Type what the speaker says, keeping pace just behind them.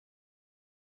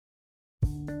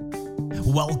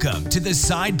Welcome to the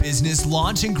Side Business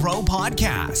Launch and Grow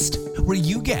podcast, where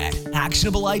you get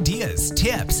actionable ideas,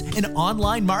 tips, and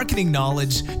online marketing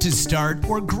knowledge to start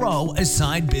or grow a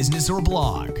side business or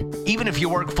blog. Even if you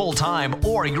work full-time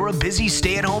or you're a busy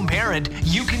stay-at-home parent,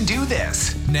 you can do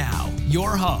this. Now,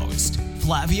 your host,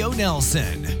 Flavio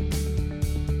Nelson.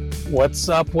 What's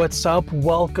up?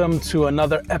 Welcome to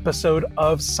another episode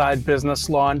of Side Business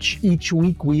Launch. Each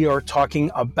week we are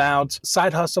talking about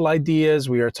side hustle ideas.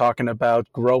 We are talking about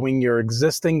growing your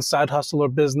existing side hustle or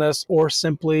business, or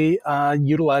simply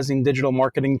utilizing digital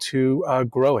marketing to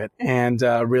grow it and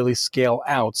really scale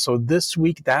out. So this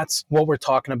week, that's what we're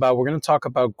talking about. We're going to talk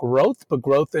about growth, but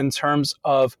growth in terms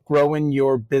of growing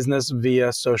your business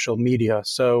via social media.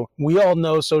 So we all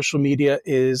know social media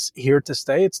is here to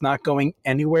stay. It's not going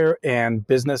anywhere. And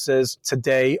businesses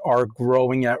today are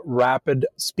growing at rapid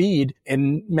speed,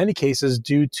 in many cases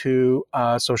due to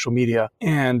social media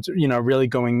and, really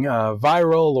going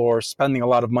viral, or spending a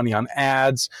lot of money on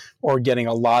ads, or getting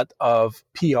a lot of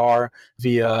PR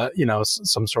via,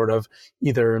 some sort of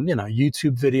either,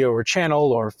 YouTube video or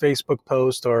channel or Facebook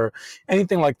post or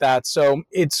anything like that. So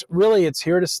it's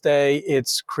here to stay.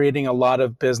 It's creating a lot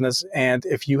of business. And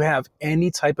if you have any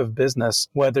type of business,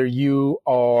 whether you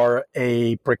are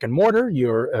a brick and mortar,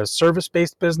 you're a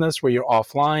service-based business where you're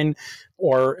offline,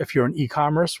 or if you're an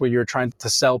e-commerce where you're trying to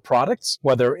sell products,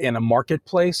 whether in a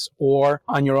marketplace or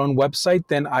on your own website,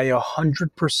 then I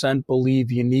 100%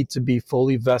 believe you need to be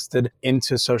fully vested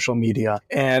into social media.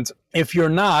 And if you're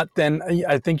not, then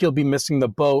I think you'll be missing the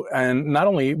boat, and not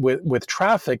only with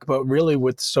traffic, but really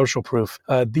with social proof.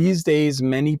 These days,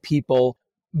 many people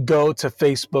go to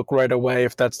Facebook right away,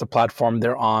 if that's the platform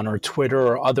they're on, or Twitter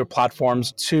or other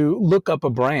platforms, to look up a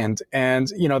brand.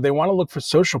 And, they want to look for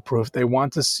social proof. They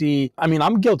want to see,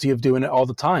 I'm guilty of doing it all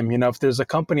the time. If there's a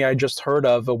company I just heard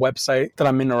of, a website that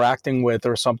I'm interacting with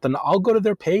or something, I'll go to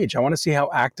their page. I want to see how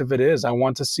active it is. I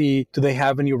want to see, do they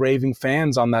have any raving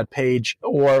fans on that page?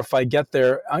 Or if I get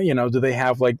there, do they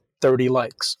have like 30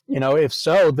 likes? If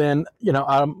so, then,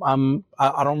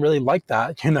 I don't really like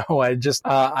that.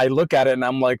 I look at it and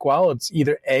I'm like, well, it's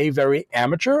either A, very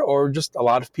amateur, or just a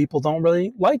lot of people don't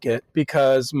really like it,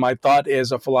 because my thought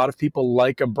is if a lot of people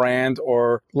like a brand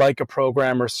or like a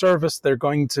program or service, they're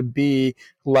going to be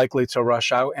likely to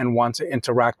rush out and want to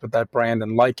interact with that brand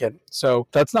and like it. So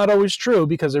that's not always true,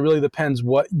 because it really depends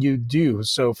what you do.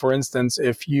 So for instance,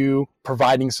 if you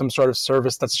providing some sort of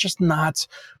service that's just not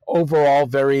overall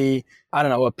very,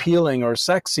 appealing or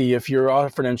sexy, if you're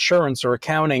offering insurance or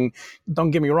accounting,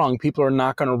 don't get me wrong, people are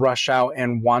not going to rush out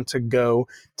and want to go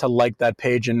to like that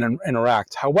page and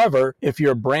interact. However, if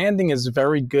your branding is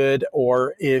very good,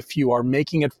 or if you are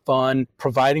making it fun,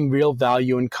 providing real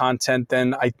value and content,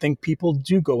 then I think people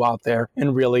do go out there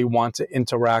and really want to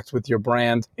interact with your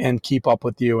brand and keep up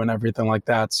with you and everything like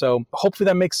that. So hopefully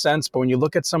that makes sense. But when you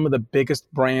look at some of the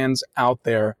biggest brands out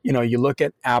there, you look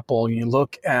at Apple, you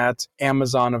look at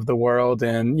Amazon of the world,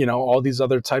 and all these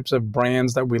other types of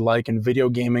brands that we like, and video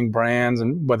gaming brands,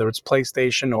 and whether it's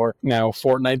PlayStation or now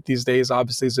Fortnite these days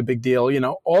obviously is a big deal,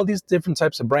 all these different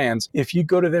types of brands. If you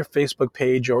go to their Facebook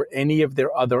page or any of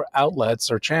their other outlets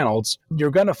or channels,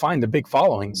 you're going to find a big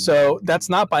following. So that's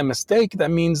not by mistake. That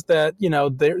means that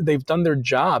they've done their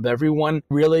job. Everyone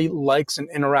really likes and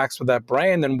interacts with that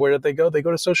brand. And where do they go? They go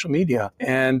to social media.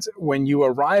 And when you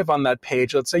arrive on that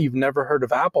page, let's say you've never heard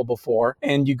of Apple before,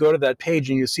 and you go to that page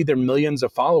and you see their millions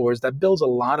of followers, that builds a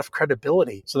lot of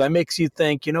credibility. So that makes you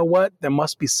think, what? There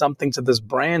must be something to this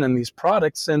brand and these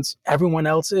products, since everyone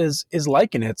else is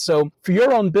liking it. So for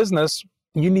your own business,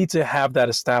 you need to have that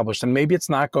established. And maybe it's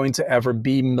not going to ever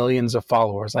be millions of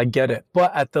followers. I get it.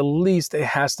 But at the least, it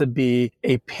has to be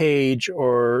a page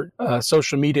or a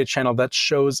social media channel that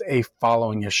shows a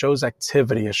following. It shows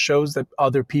activity. It shows that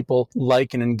other people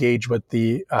like and engage with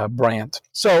the brand.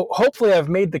 So hopefully I've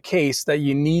made the case that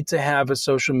you need to have a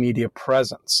social media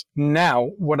presence. Now,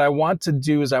 what I want to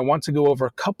do is I want to go over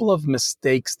a couple of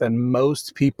mistakes that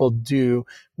most people do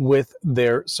with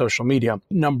their social media.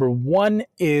 Number one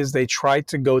is they try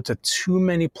to go to too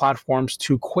many platforms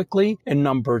too quickly. And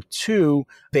number two,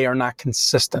 they are not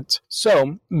consistent.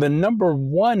 So the number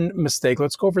one mistake,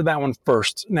 let's go over that one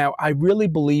first. Now, I really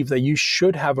believe that you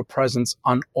should have a presence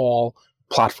on all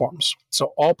platforms.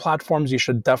 So all platforms you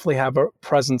should definitely have a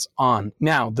presence on.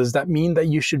 Now, does that mean that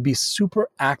you should be super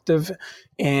active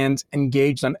and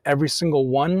engaged on every single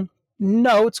one?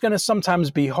 No, it's going to sometimes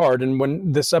be hard. And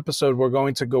when this episode, we're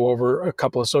going to go over a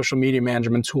couple of social media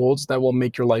management tools that will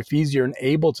make your life easier and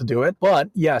able to do it.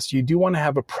 But yes, you do want to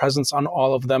have a presence on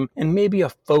all of them and maybe a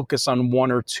focus on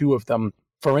one or two of them.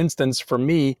 For instance, for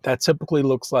me, that typically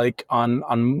looks like on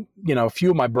a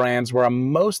few of my brands where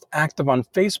I'm most active on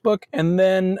Facebook and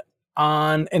then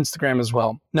on Instagram as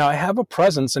well. Now, I have a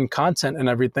presence and content and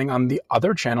everything on the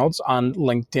other channels on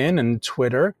LinkedIn and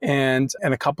Twitter and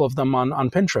a couple of them on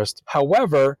Pinterest.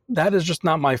 However, that is just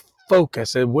not my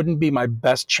focus. It wouldn't be my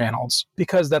best channels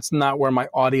because that's not where my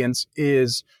audience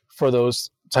is for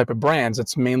those type of brands.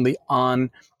 It's mainly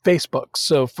on Facebook.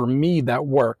 So for me, that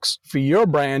works. For your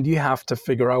brand, you have to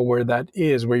figure out where that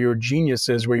is, where your genius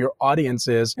is, where your audience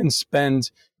is, and spend,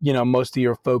 most of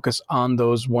your focus on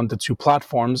those 1 to 2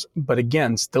 platforms. But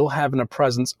again, still having a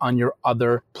presence on your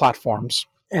other platforms.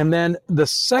 And then the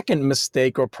second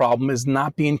mistake or problem is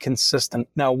not being consistent.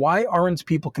 Now, why aren't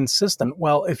people consistent?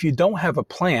 Well, if you don't have a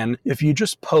plan, if you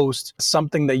just post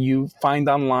something that you find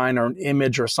online or an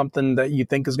image or something that you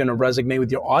think is going to resonate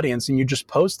with your audience and you just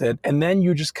post it and then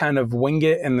you just kind of wing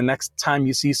it and the next time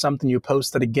you see something, you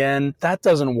post it again, that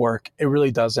doesn't work. It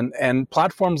really doesn't. And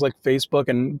platforms like Facebook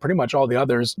and pretty much all the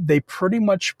others, they pretty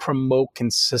much promote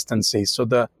consistency. So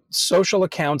the social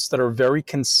accounts that are very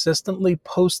consistently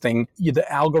posting,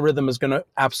 the algorithm is going to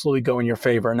absolutely go in your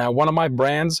favor. Now, one of my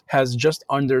brands has just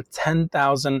under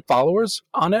 10,000 followers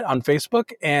on it on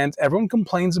Facebook, and everyone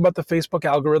complains about the Facebook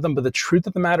algorithm, but the truth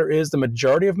of the matter is the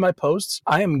majority of my posts,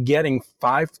 I am getting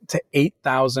 5,000 to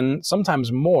 8,000, sometimes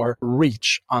more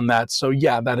reach on that. So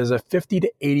yeah, that is a 50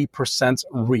 to 80%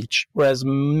 reach. Whereas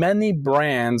many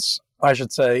brands, I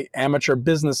should say, amateur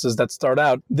businesses that start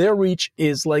out, their reach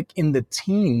is like in the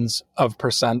teens of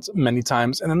percent many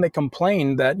times. And then they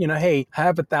complain that, hey, I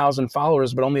have 1,000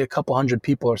 followers, but only a couple hundred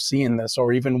people are seeing this,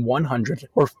 or even 100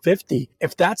 or 50.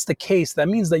 If that's the case, that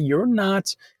means that you're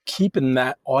not keeping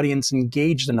that audience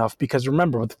engaged enough. Because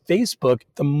remember, with Facebook,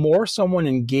 the more someone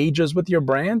engages with your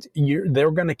brand,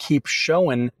 they're going to keep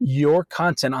showing your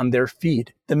content on their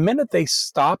feed. The minute they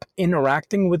stop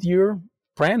interacting with your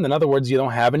brand, in other words, you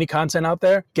don't have any content out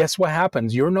there, guess what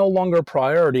happens? You're no longer a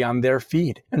priority on their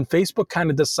feed. And Facebook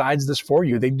kind of decides this for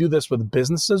you. They do this with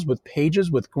businesses, with pages,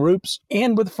 with groups,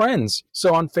 and with friends.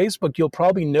 So on Facebook, you'll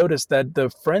probably notice that the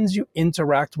friends you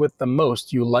interact with the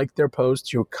most, you like their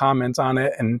posts, you comment on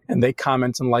it, and they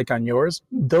comment and like on yours.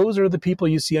 Those are the people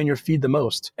you see on your feed the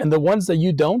most. And the ones that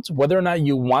you don't, whether or not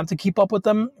you want to keep up with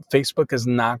them, Facebook is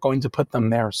not going to put them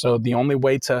there. So the only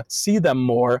way to see them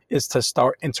more is to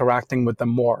start interacting with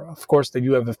them more. Of course, they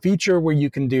do have a feature where you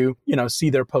can see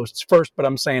their posts first, but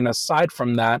I'm saying aside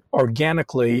from that,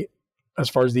 organically, as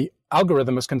far as the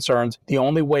algorithm is concerned, the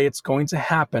only way it's going to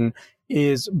happen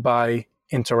is by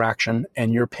interaction,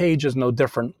 and your page is no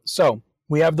different. So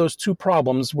we have those two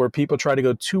problems where people try to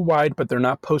go too wide, but they're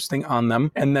not posting on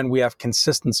them. And then we have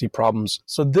consistency problems.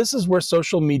 So this is where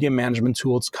social media management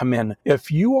tools come in.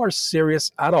 If you are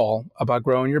serious at all about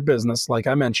growing your business, like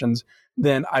I mentioned,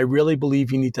 then I really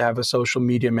believe you need to have a social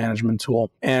media management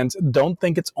tool. And don't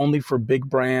think it's only for big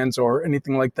brands or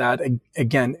anything like that.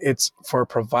 Again, it's for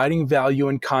providing value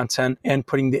and content and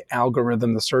putting the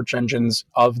algorithm, the search engines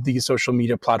of these social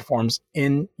media platforms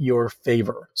in your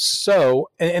favor. So,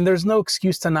 and there's no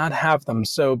excuse to not have them.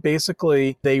 So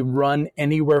basically, they run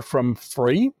anywhere from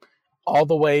free all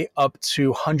the way up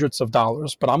to hundreds of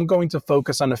dollars. But I'm going to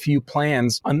focus on a few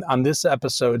plans on this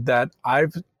episode that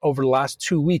I've, over the last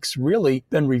 2 weeks, really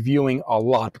been reviewing a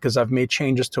lot because I've made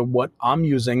changes to what I'm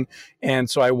using. And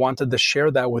so I wanted to share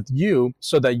that with you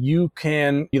so that you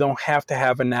don't have to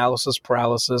have analysis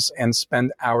paralysis and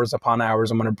spend hours upon hours.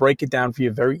 I'm going to break it down for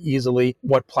you very easily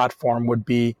what platform would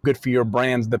be good for your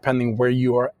brands depending where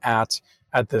you are at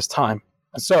this time.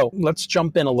 So let's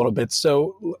jump in a little bit.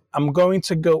 So I'm going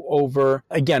to go over,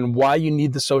 again, why you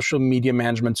need the social media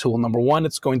management tool. Number one,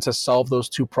 it's going to solve those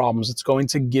two problems. It's going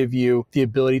to give you the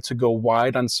ability to go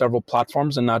wide on several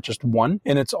platforms and not just one.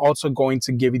 And it's also going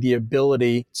to give you the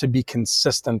ability to be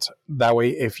consistent. That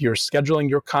way, if you're scheduling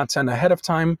your content ahead of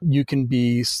time, you can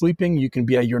be sleeping, you can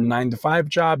be at your 9-to-5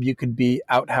 job, you could be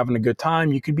out having a good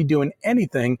time, you could be doing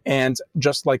anything. And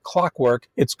just like clockwork,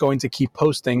 it's going to keep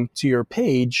posting to your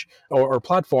page or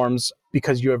platforms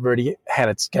because you have already had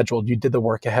it scheduled. You did the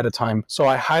work ahead of time. So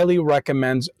I highly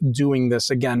recommend doing this,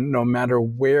 again, no matter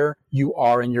where you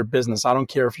are in your business. I don't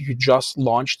care if you just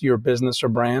launched your business or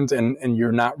brand and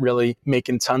you're not really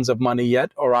making tons of money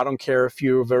yet, or I don't care if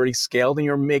you've already scaled and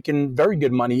you're making very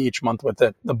good money each month with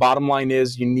it. The bottom line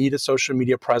is you need a social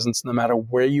media presence no matter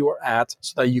where you are at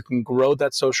so that you can grow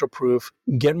that social proof,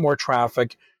 get more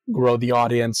traffic, grow the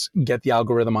audience, get the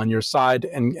algorithm on your side,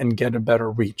 and get a better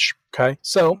reach. Okay.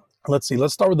 So let's see.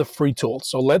 Let's start with the free tool.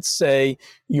 So let's say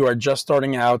you are just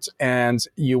starting out and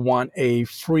you want a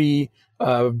free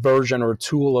version or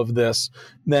tool of this.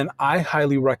 Then I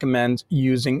highly recommend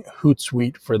using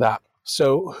Hootsuite for that.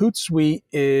 So Hootsuite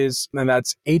is, and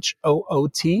that's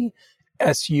HOOTSUITE,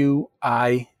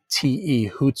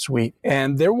 Hootsuite.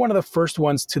 And they're one of the first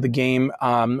ones to the game.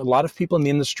 A lot of people in the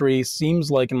industry,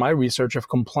 seems like in my research, have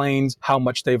complained how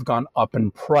much they've gone up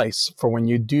in price for when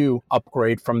you do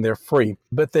upgrade from their free.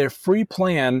 But their free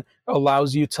plan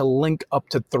allows you to link up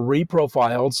to 3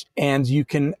 profiles, and you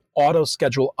can auto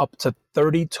schedule up to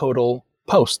 30 total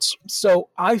posts. So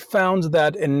I found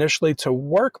that initially to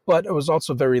work, but it was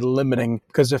also very limiting,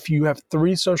 because if you have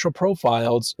 3 social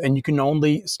profiles and you can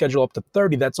only schedule up to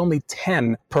 30, that's only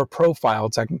 10 per profile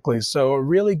technically. So it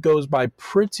really goes by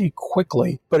pretty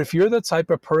quickly. But if you're the type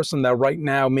of person that right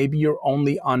now, maybe you're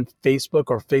only on Facebook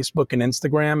or Facebook and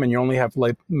Instagram, and you only have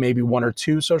like maybe 1 or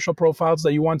 2 social profiles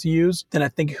that you want to use, then I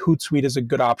think Hootsuite is a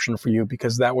good option for you,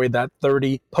 because that way that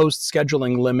 30 post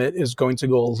scheduling limit is going to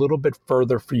go a little bit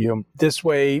further for you. This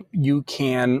way you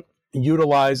can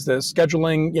utilize the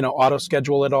scheduling, auto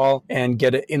schedule it all and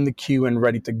get it in the queue and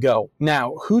ready to go.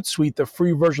 Now, Hootsuite, the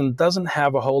free version, doesn't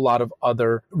have a whole lot of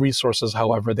other resources.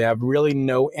 However, they have really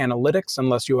no analytics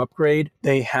unless you upgrade.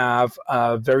 They have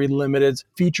very limited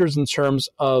features in terms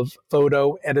of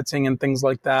photo editing and things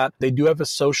like that. They do have a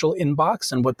social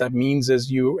inbox, and what that means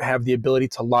is you have the ability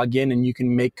to log in and you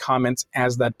can make comments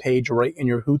as that page right in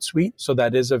your Hootsuite. So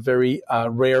that is a very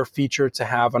rare feature to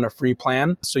have on a free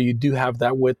plan. So you do have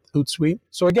that with Hootsuite.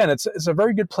 So again, it's a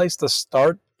very good place to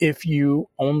start if you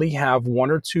only have 1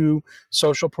 or 2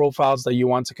 social profiles that you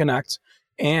want to connect,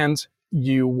 and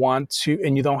you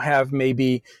don't have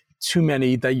maybe too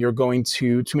many posts that you're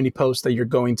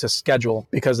going to schedule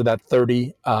because of that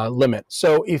 30 limit.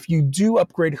 So if you do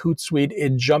upgrade Hootsuite,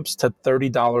 it jumps to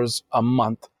 $30 a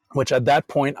month, which at that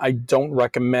point, I don't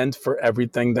recommend for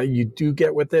everything that you do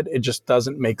get with it. It just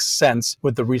doesn't make sense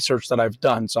with the research that I've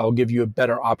done. So I'll give you a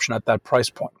better option at that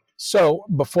price point. So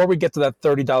before we get to that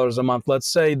 $30 a month, let's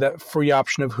say that free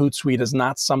option of Hootsuite is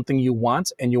not something you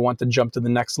want and you want to jump to the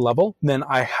next level, then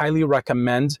I highly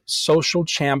recommend Social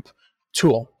Champ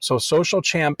tool. So Social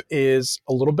Champ is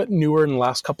a little bit newer in the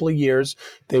last couple of years.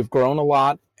 They've grown a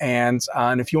lot. And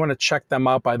if you want to check them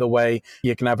out, by the way,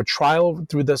 you can have a trial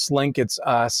through this link. It's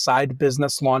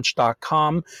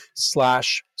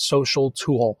sidebusinesslaunch.com/social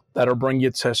tool. That'll bring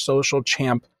you to Social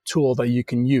Champ tool that you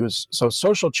can use. So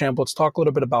Social Champ, let's talk a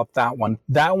little bit about that one.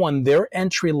 That one, their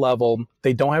entry level,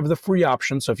 they don't have the free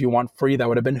option. So if you want free, that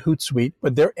would have been Hootsuite,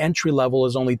 but their entry level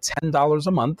is only $10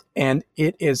 a month, and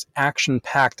it is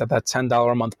action-packed at that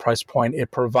 $10 a month price point.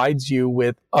 It provides you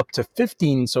with up to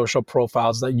 15 social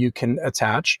profiles that you can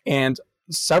attach, and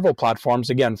several platforms,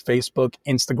 again, Facebook,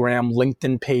 Instagram,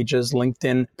 LinkedIn pages,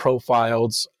 LinkedIn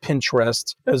profiles,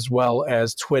 Pinterest, as well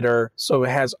as Twitter. So it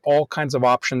has all kinds of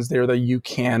options there that you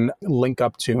can link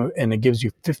up to, and it gives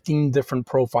you 15 different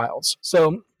profiles.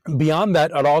 So beyond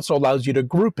that, it also allows you to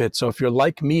group it. So if you're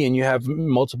like me and you have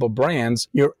multiple brands,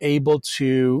 you're able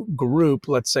to group,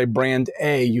 let's say brand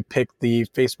A, you pick the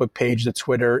Facebook page, the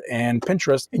Twitter, and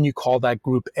Pinterest, and you call that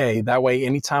group A. That way,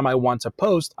 anytime I want to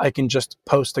post, I can just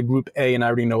post a group A and I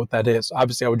already know what that is.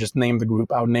 Obviously, I would just name the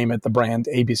group. I would name it the brand,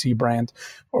 ABC brand,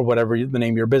 or whatever the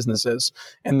name of your business is.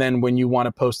 And then when you want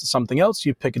to post something else,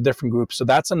 you pick a different group. So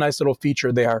that's a nice little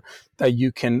feature there that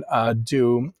you can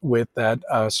do with that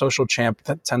Social Champ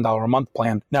 $10 a month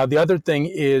plan. Now, the other thing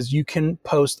is you can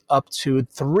post up to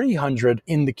 300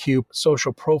 in the queue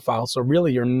social profiles. So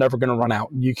really, you're never going to run out.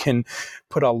 You can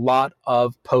put a lot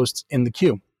of posts in the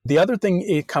queue. The other thing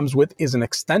it comes with is an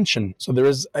extension. So there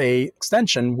is a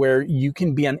extension where you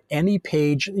can be on any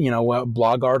page, a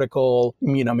blog article,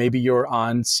 maybe you're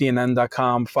on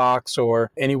CNN.com, Fox, or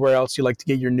anywhere else you like to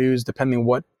get your news, depending on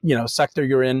what, sector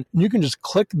you're in. You can just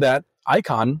click that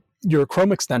icon, your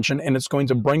Chrome extension, and it's going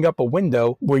to bring up a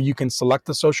window where you can select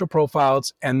the social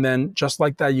profiles. And then just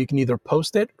like that, you can either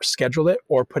post it, or schedule it,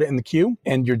 or put it in the queue,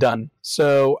 and you're done.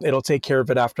 So it'll take care of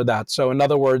it after that. So in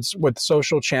other words, with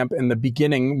Social Champ in the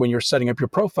beginning, when you're setting up your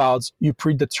profiles, you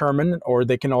predetermine, or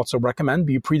they can also recommend,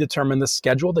 but you predetermine the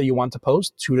schedule that you want to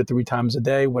post 2 to 3 times a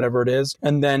day, whatever it is.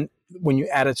 And then when you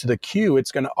add it to the queue,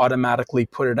 it's going to automatically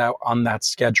put it out on that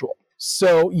schedule.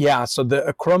 So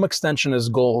the Chrome extension is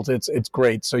gold. It's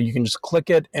great. So you can just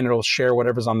click it and it'll share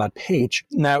whatever's on that page.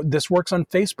 Now, this works on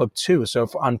Facebook too. So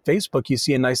if on Facebook you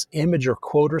see a nice image or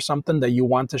quote or something that you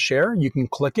want to share, you can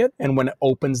click it. And when it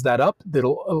opens that up,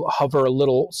 it'll hover a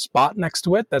little spot next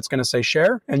to it that's going to say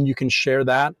share, and you can share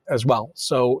that as well.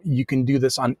 So you can do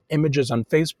this on images on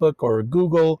Facebook or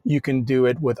Google. You can do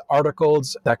it with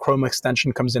articles. That Chrome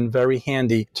extension comes in very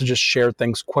handy to just share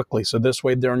things quickly. So this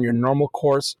way, during your normal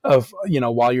course of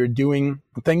of, while you're doing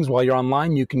things, while you're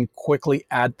online, you can quickly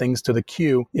add things to the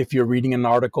queue. If you're reading an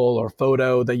article or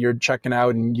photo that you're checking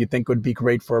out and you think would be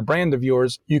great for a brand of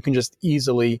yours, you can just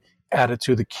easily add it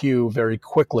to the queue very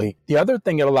quickly. The other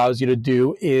thing it allows you to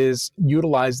do is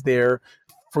utilize their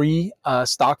free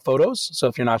stock photos. So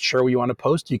if you're not sure what you want to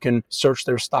post, you can search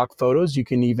their stock photos. You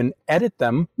can even edit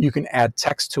them. You can add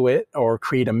text to it or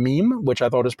create a meme, which I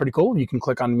thought is pretty cool. You can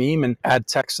click on meme and add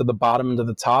text to the bottom and to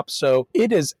the top. So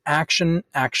it is action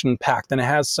packed. And it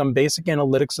has some basic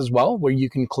analytics as well, where you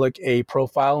can click a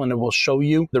profile and it will show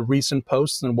you the recent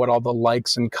posts and what all the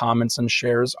likes and comments and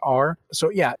shares are. So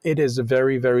yeah, it is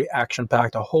very, very action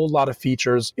packed, a whole lot of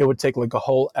features. It would take like a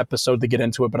whole episode to get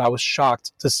into it, but I was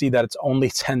shocked to see that it's only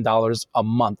 $10 a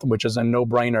month, which is a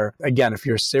no-brainer. Again, if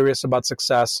you're serious about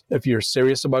success, if you're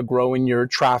serious about growing your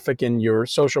traffic and your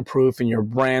social proof and your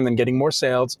brand and getting more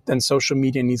sales, then social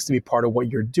media needs to be part of what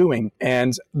you're doing.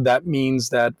 And that means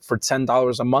that for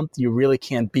 $10 a month, you really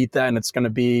can't beat that. And it's going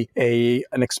to be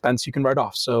an expense you can write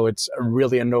off. So it's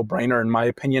really a no-brainer, in my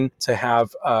opinion, to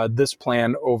have this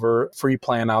plan over free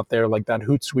plan out there, like that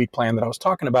Hootsuite plan that I was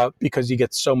talking about, because you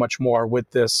get so much more with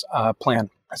this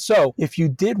plan. So if you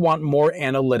did want more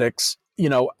analytics,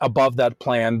 above that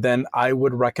plan, then I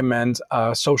would recommend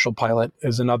Social Pilot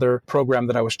is another program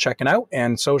that I was checking out.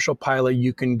 And Social Pilot,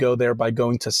 you can go there by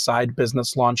going to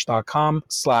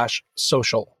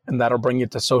sidebusinesslaunch.com/social. And that'll bring you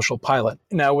to Social Pilot.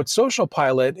 Now with Social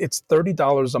Pilot, it's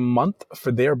 $30 a month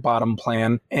for their bottom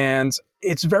plan. And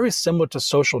it's very similar to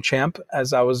Social Champ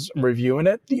as I was reviewing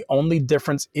it. The only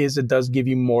difference is it does give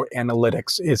you more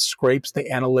analytics. It scrapes the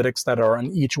analytics that are on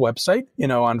each website.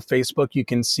 On Facebook, you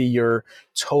can see your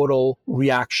total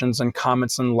reactions and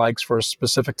comments and likes for a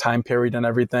specific time period and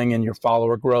everything, and your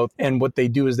follower growth. And what they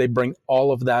do is they bring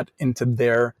all of that into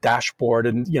their dashboard.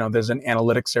 And, there's an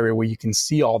analytics area where you can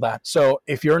see all that. So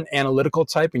if you're an analytical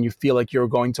type and you feel like you're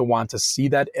going to want to see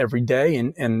that every day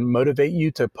and motivate you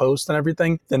to post and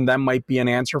everything, then that might be an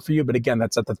answer for you. But again,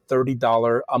 that's at the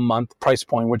 $30 a month price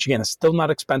point, which again is still not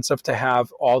expensive to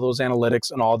have all those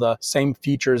analytics and all the same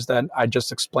features that I just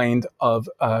explained of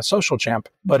Social Champ.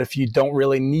 But if you don't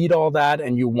really need all that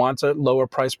and you want a lower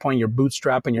price point, you're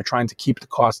bootstrapping, you're trying to keep the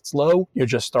costs low, you're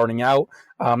just starting out,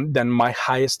 then my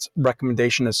highest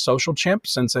recommendation is Social Champ,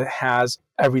 since it has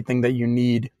everything that you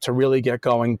need to really get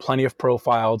going. Plenty of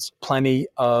profiles, plenty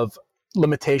of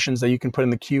limitations that you can put in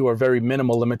the queue, or very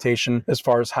minimal limitation as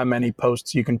far as how many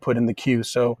posts you can put in the queue.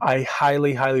 So I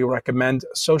highly, highly recommend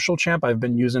Social Champ. I've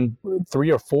been using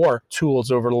 3 or 4 tools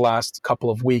over the last couple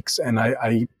of weeks, and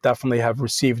I definitely have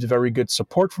received very good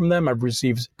support from them. I've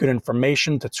received good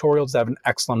information, tutorials. They have an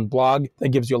excellent blog that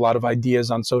gives you a lot of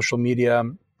ideas on social media,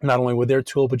 not only with their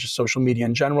tool, but just social media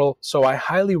in general. So I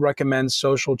highly recommend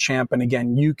Social Champ. And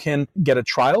again, you can get a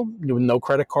trial with no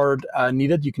credit card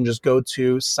needed. You can just go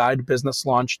to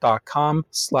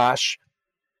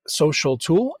sidebusinesslaunch.com/social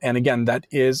tool. And again, that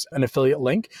is an affiliate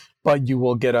link, but you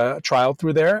will get a trial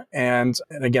through there. And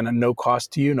again, a no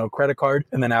cost to you, no credit card.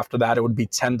 And then after that, it would be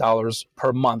 $10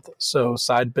 per month. So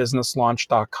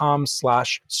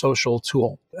sidebusinesslaunch.com/social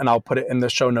tool. And I'll put it in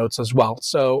the show notes as well.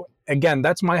 So again,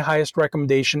 that's my highest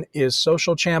recommendation is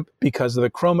Social Champ, because of the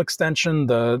Chrome extension,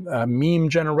 the meme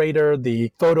generator,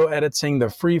 the photo editing, the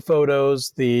free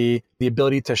photos, the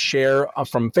ability to share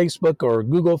from Facebook or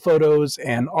Google Photos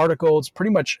and articles,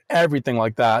 pretty much everything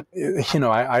like that.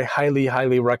 I highly,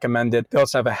 highly recommend it. They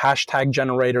also have a hashtag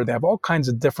generator. They have all kinds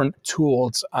of different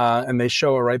tools, and they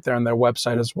show it right there on their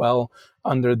website as well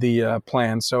under the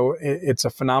plan. So it's a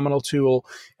phenomenal tool.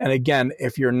 And again,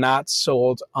 if you're not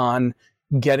sold on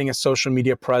getting a social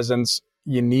media presence,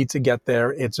 you need to get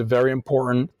there. It's very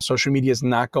important. Social media is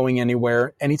not going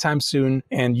anywhere anytime soon,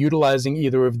 and utilizing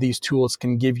either of these tools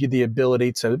can give you the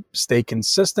ability to stay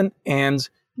consistent and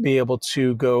be able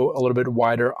to go a little bit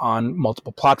wider on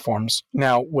multiple platforms.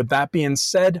 Now, with that being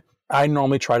said, I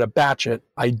normally try to batch it.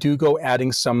 I do go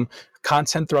adding some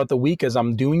content throughout the week as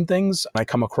I'm doing things. I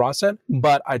come across it,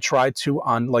 but I try to,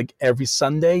 on like every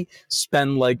Sunday,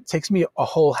 spend takes me a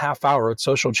whole half hour at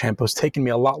Social Champ. It was taking me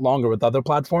a lot longer with other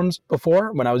platforms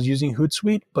before when I was using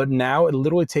Hootsuite, but now it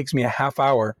literally takes me a half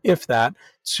hour, if that,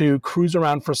 to cruise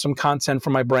around for some content for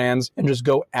my brands and just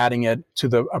go adding it to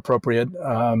the appropriate,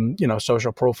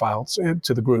 social profiles,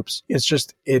 to the groups.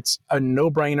 It's a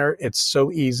no-brainer. It's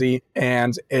so easy,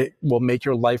 and it will make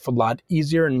your life a lot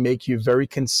easier and make you very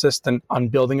consistent consistent on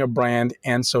building a brand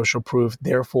and social proof,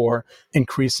 therefore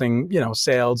increasing,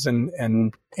 sales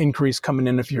and increase coming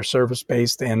in if you're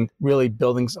service-based and really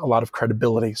building a lot of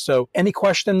credibility. So any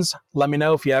questions, let me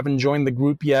know. If you haven't joined the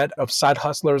group yet of side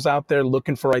hustlers out there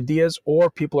looking for ideas or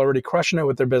people already crushing it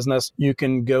with their business, you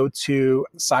can go to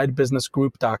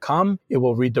sidebusinessgroup.com. It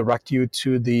will redirect you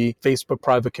to the Facebook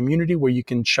private community where you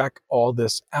can check all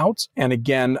this out. And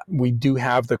again, we do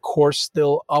have the course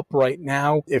still up right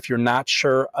now. If you're not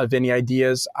sure of any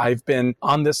ideas, I've been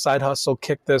on this side hustle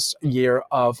kick this year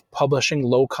of publishing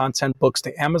low content books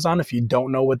to Amazon. If you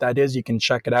don't know what that is, you can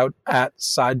check it out at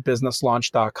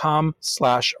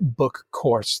sidebusinesslaunch.com/book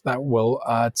course. That will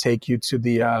take you to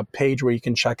the page where you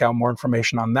can check out more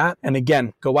information on that. And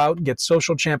again, go out, get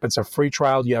Social Champ. It's a free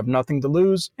trial. You have nothing to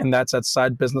lose. And that's at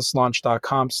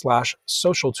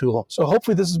sidebusinesslaunch.com/social tool. So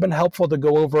hopefully this has been helpful to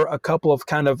go over a couple of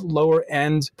kind of lower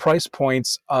end price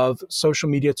points of social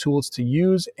media tools to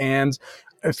use and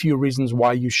a few reasons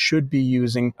why you should be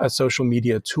using a social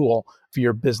media tool for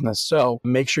your business. So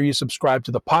make sure you subscribe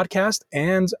to the podcast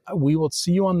and we will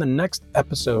see you on the next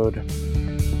episode.